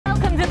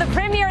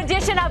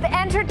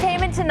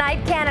Entertainment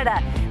Tonight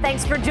Canada.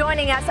 Thanks for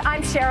joining us.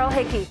 I'm Cheryl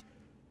Hickey.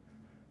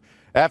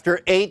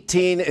 After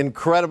 18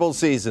 incredible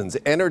seasons,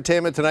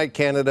 Entertainment Tonight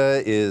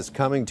Canada is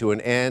coming to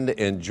an end,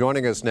 and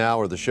joining us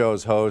now are the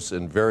show's hosts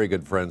and very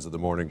good friends of the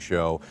morning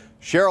show.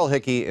 Cheryl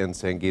Hickey and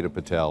Sangita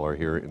Patel are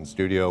here in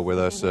studio with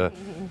us.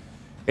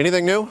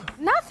 Anything new?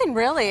 Nothing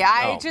really.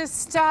 I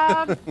just,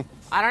 I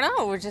don't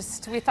know.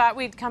 We thought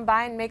we'd come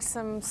by and make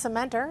some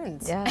cement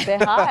urns. Yeah, say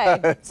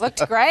hi.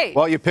 Looked great.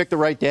 Well, you picked the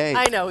right day.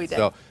 I know we did.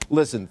 So,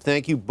 listen,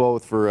 thank you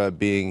both for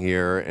being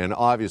here. And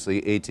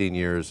obviously, 18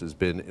 years has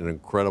been an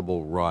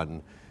incredible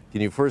run.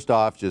 Can you first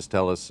off just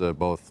tell us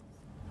both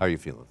how you're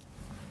feeling?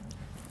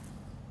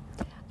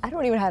 I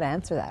don't even know how to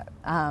answer that.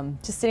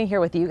 Just sitting here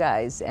with you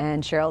guys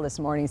and Cheryl this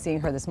morning, seeing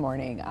her this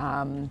morning,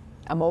 I'm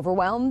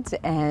overwhelmed,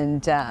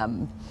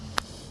 and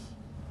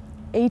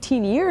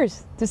 18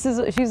 years.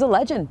 She's a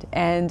legend,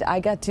 and I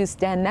got to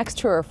stand next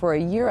to her for a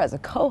year as a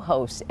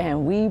co-host,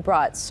 and we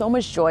brought so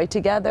much joy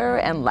together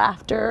and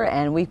laughter,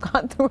 and we've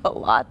gone through a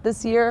lot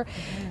this year.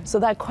 So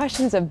that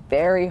question is a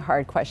very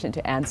hard question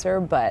to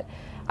answer, but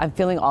I'm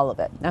feeling all of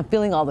it. I'm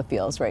feeling all the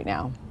feels right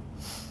now.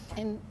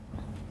 And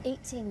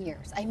 18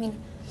 years. I mean,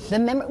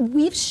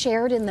 we've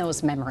shared in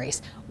those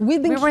memories. We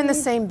were in the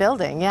same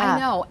building, yeah. I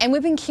know, and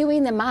we've been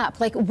queuing them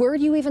up. Like, where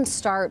do you even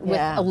start with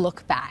a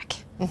look back?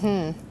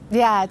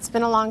 Yeah, it's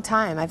been a long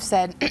time. I've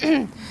said,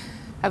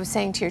 I was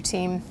saying to your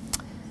team,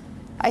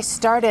 I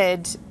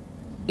started,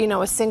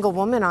 a single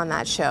woman on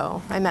that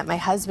show. I met my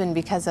husband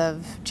because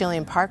of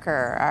Jillian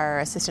Parker, our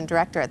assistant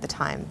director at the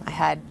time. I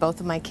had both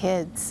of my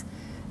kids,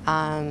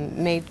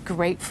 made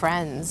great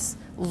friends,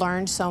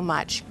 learned so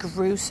much,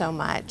 grew so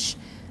much,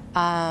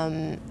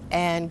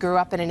 and grew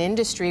up in an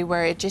industry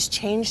where it just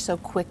changed so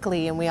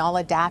quickly, and we all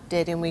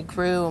adapted and we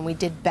grew and we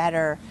did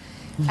better.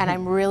 And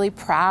I'm really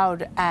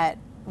proud at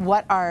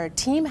what our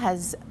team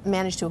has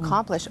managed to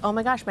accomplish. Oh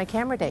my gosh, my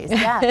camera days,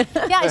 yeah.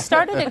 Yeah, I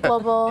started at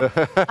Global,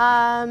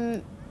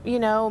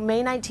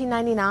 May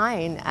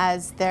 1999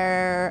 as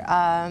their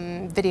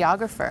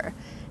videographer.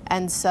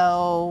 And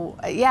so,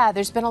 yeah,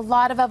 there's been a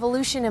lot of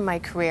evolution in my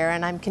career,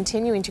 and I'm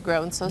continuing to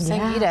grow, and so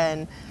Sangita,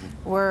 and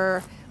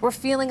we're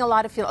feeling a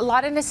lot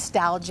of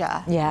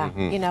nostalgia,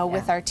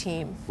 with our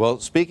team. Well,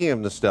 speaking of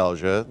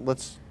nostalgia,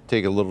 let's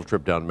take a little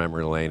trip down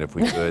memory lane if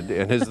we could.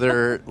 And is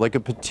there like a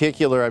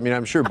particular,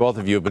 I'm sure both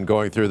of you have been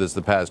going through this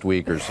the past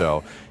week or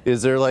so.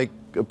 Is there like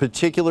a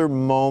particular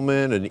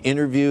moment, an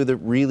interview that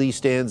really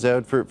stands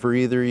out for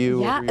either of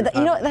you? Yeah,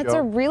 that's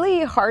a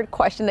really hard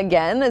question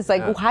again. It's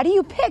like, how do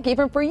you pick,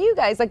 even for you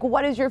guys? Like,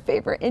 what is your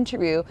favorite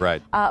interview?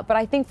 Right. But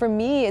I think for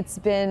me, it's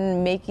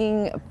been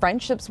making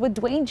friendships with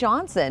Dwayne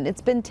Johnson.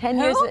 It's been 10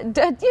 years.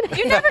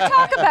 You never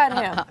talk about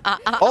him.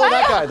 Oh,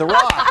 that guy, The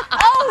Rock.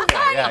 Oh,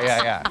 right.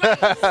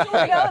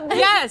 Yeah.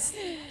 Yes.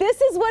 This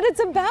is what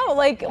it's about.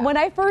 Like, when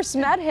I first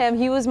met him,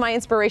 he was my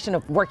inspiration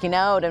of working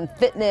out and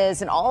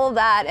fitness and all of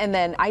that. And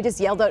then I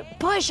just yelled out,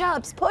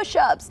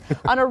 push-ups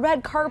on a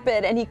red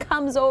carpet, and he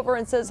comes over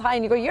and says hi,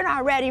 and you go, you're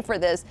not ready for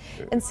this.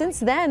 And since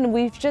then,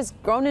 we've just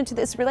grown into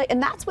this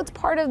and that's what's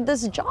part of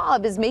this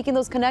job, is making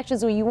those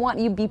connections where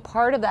you be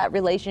part of that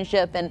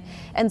relationship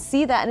and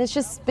see that. And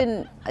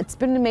it's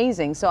been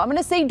amazing. So I'm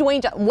gonna say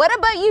Dwayne Johnson. What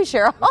about you,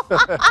 Cheryl?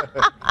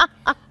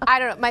 I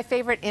don't know, my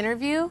favorite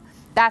interview?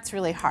 That's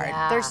really hard.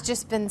 Yeah. There's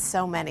just been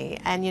so many.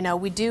 And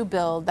we do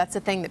build, that's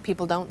the thing that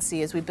people don't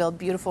see, is we build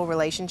beautiful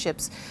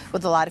relationships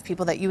with a lot of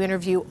people that you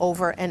interview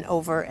over and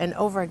over and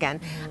over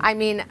again.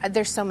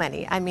 There's so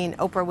many.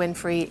 Oprah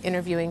Winfrey,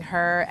 interviewing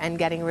her and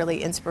getting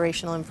really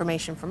inspirational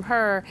information from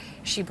her.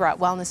 She brought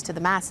wellness to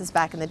the masses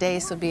back in the day,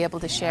 so be able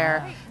to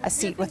share a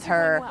seat with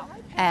her.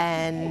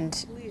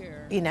 And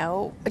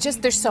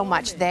just there's so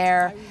much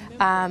there.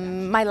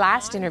 My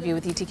last interview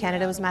with ET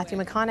Canada was Matthew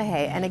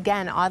McConaughey, and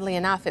again, oddly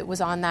enough, it was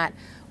on that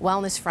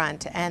wellness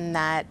front, and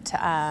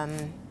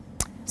that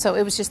so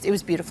it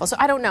was beautiful. So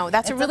I don't know.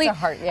 That's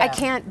I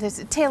can't.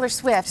 There's Taylor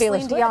Swift,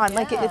 Celine Dion.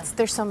 Like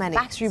there's so many.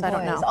 Backstreet Boys, I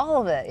don't know.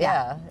 all of it.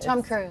 Yeah.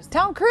 Tom Cruise.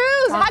 How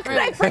could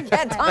I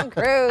forget Tom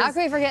Cruise? How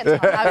could we forget Tom?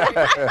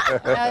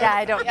 Yeah,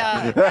 I don't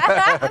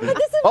know.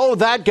 Oh,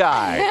 that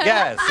guy.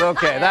 Yes.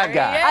 Okay, that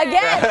guy.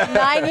 Again,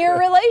 9-year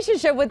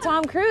relationship with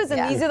Tom Cruise,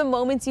 and these are the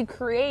moments you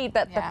create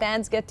that the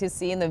fans get to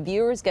see and the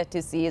viewers get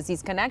to see, is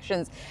these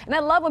connections. And I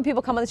love when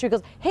people come on the street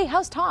and goes, hey,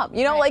 how's Tom?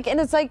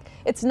 And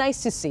it's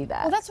nice to see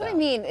that. Well, that's what I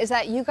mean, is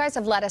that you guys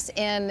have let us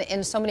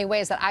in so many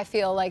ways that I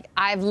feel like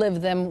I've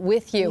lived them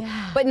with you.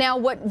 Yeah. But now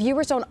what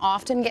viewers don't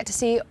often get to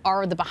see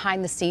are the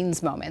behind the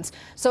scenes moments.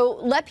 So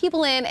let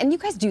people in, and you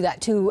guys do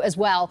that too as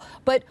well.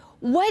 But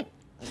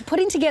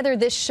putting together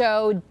this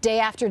show day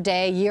after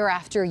day, year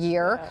after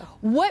year,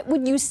 what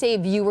would you say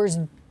viewers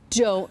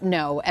don't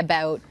know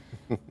about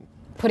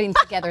putting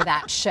together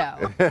that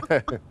show?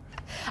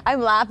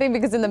 I'm laughing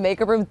because in the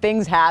makeup room,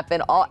 things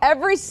happen.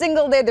 Every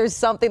single day, there's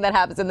something that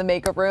happens in the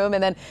makeup room,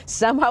 and then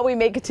somehow we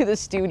make it to the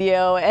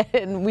studio,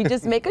 and we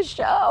just make a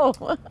show.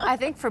 I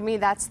think for me,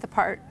 that's the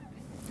part.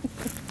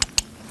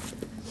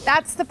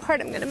 That's the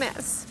part I'm gonna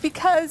miss,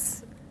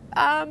 because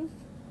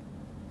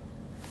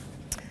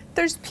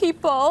there's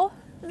people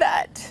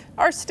that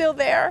are still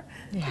there,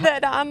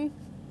 that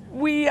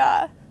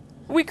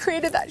we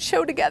created that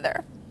show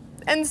together.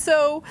 And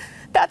so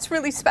that's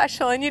really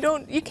special, and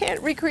you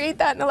can't recreate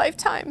that in a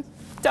lifetime.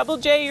 Double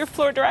J, your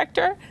floor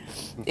director,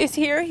 is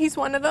here. He's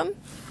one of them.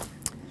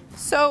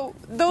 So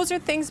those are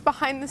things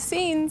behind the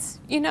scenes,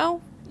 you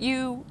know.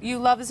 You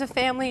love as a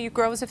family, you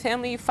grow as a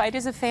family, you fight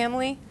as a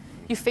family,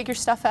 you figure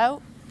stuff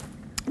out.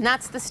 And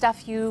that's the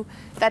stuff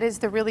that is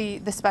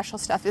the special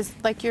stuff, is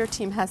like your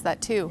team has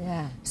that too.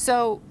 Yeah.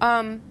 So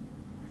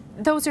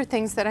those are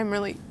things that I'm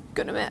really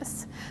gonna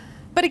miss.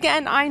 But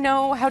again, I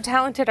know how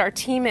talented our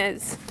team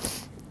is.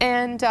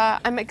 And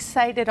I'm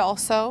excited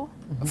also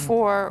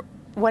for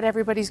what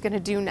everybody's gonna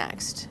do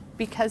next,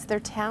 because they're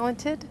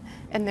talented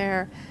and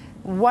they're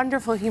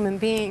wonderful human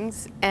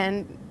beings,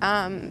 and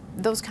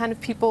those kind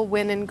of people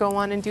win and go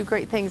on and do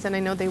great things, and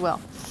I know they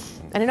will.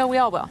 And I know we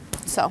all will.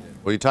 So.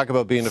 Well, you talk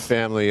about being a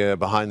family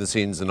behind the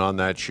scenes and on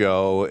that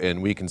show,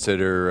 and we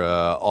consider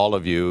all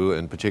of you,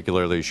 and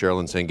particularly Cheryl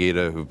and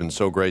Sangita, who've been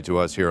so great to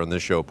us here on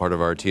this show, part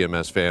of our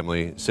TMS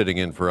family, sitting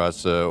in for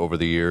us over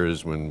the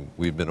years when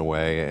we've been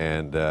away.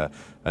 And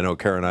I know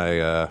Karen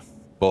and I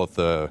both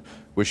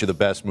wish you the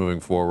best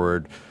moving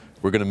forward.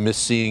 We're going to miss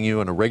seeing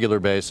you on a regular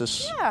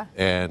basis. Yeah.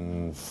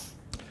 And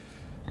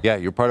yeah,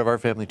 you're part of our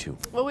family too.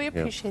 Well, we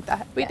appreciate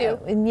that. We do.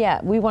 And yeah,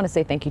 we want to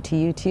say thank you to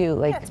you too,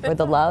 like for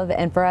the love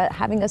and for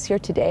having us here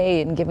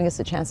today and giving us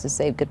a chance to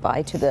say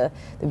goodbye to the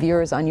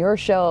viewers on your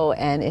show.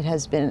 And it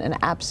has been an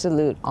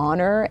absolute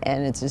honor,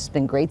 and it's just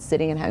been great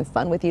sitting and having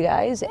fun with you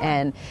guys.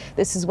 And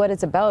this is what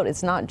it's about.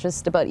 It's not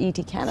just about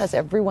ET Canada. It's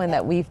everyone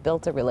that we've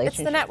built a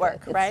relationship. It's the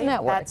network, with. right? It's the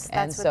network. That's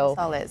and what so this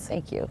all is.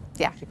 Thank you.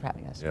 Yeah. Thank you for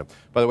having us. Yeah.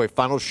 By the way,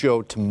 final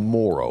show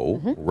tomorrow,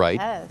 right?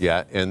 Yes.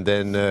 Yeah, and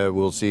then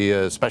we'll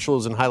see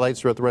specials and highlights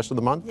throughout the rest of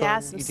the month. Yeah,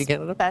 on some ET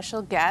Canada.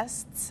 special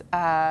guests,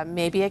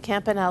 maybe a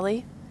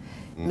Campanelli,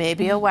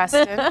 maybe a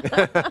Weston,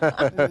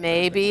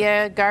 maybe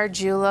a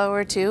Gargiulo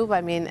or two. I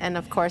mean, and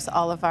of course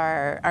all of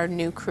our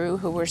new crew,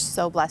 who we're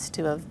so blessed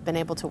to have been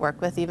able to work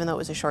with, even though it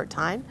was a short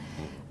time.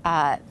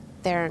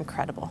 They're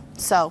incredible.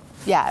 So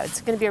yeah,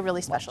 it's going to be a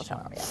really special show.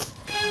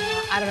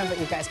 I don't know about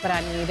you guys, but I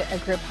need a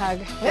group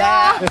hug.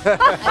 Yeah. I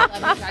love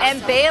you guys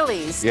And so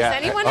Bailey's. Yeah.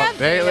 Does anyone Oh, have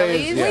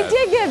Bailey's, Bailey's? yeah. We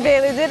did get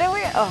Bailey, didn't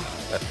we?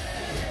 Oh.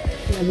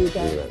 much. Love you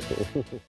guys.